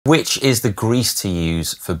which is the grease to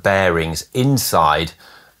use for bearings inside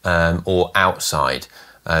or outside?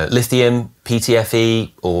 Lithium,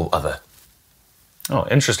 PTFE, or other? Oh,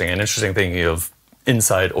 interesting. An interesting thing of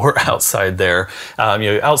inside or outside there.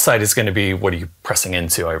 Outside is going to be, what are you pressing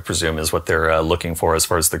into, I presume, is what they're looking for as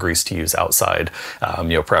far as the grease to use outside.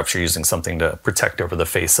 Perhaps you're using something to protect over the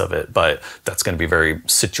face of it, but that's going to be very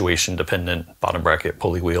situation dependent, bottom bracket,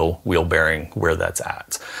 pulley wheel, wheel bearing, where that's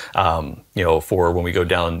at. For when we go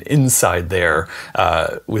down inside there,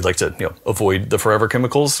 we'd like to avoid the forever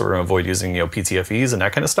chemicals. So we're going to avoid using PTFEs and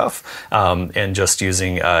that kind of stuff, and just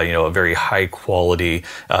using a very high quality,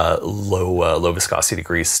 low viscosity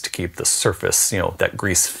grease to keep the surface. That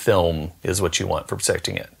grease film is what you want for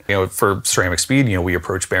protecting it. For ceramic speed, we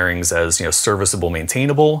approach bearings as serviceable,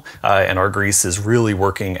 maintainable, and our grease is really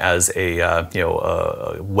working as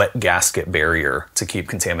a wet gasket barrier to keep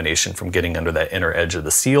contamination from getting under that inner edge of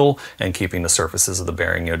the seal and keeping the surfaces of the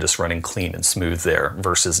bearing just running clean and smooth there,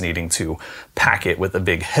 versus needing to pack it with a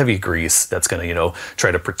big heavy grease that's going to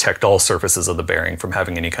try to protect all surfaces of the bearing from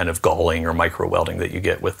having any kind of galling or micro welding that you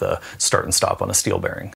get with the start and stop on a steel bearing.